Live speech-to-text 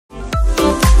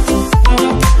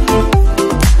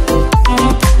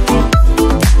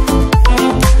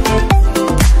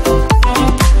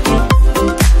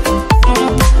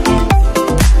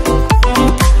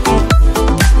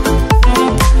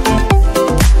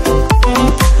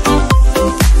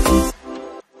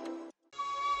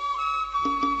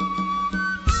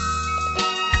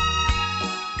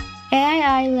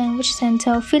Language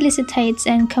Center felicitates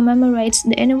and commemorates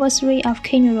the anniversary of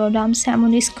King Norodom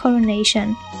ceremony's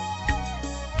coronation.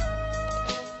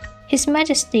 His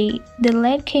Majesty, the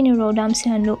late King Norodom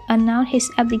Sihanouk, announced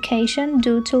his abdication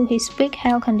due to his weak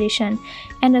health condition,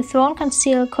 and the Throne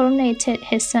Council coronated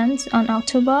his sons on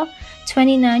October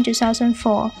 29,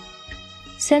 2004.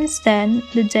 Since then,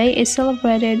 the day is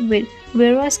celebrated with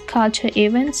various culture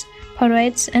events,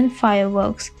 parades, and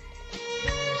fireworks.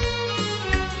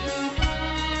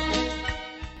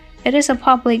 It is a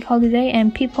public holiday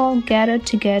and people gather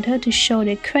together to show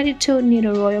their gratitude near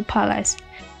the royal palace.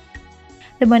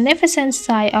 The magnificent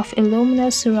sight of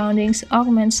illuminous surroundings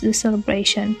augments the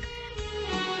celebration.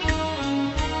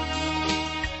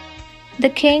 The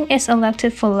king is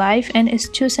elected for life and is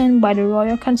chosen by the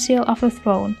Royal Council of the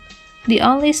Throne. The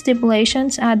only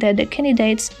stipulations are that the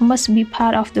candidates must be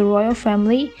part of the royal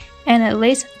family and at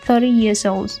least 30 years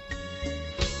old.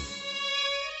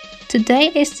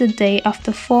 Today is the day of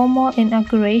the formal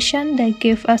inauguration that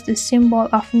gives us the symbol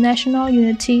of national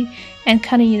unity and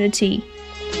continuity.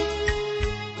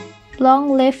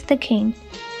 Long live the king!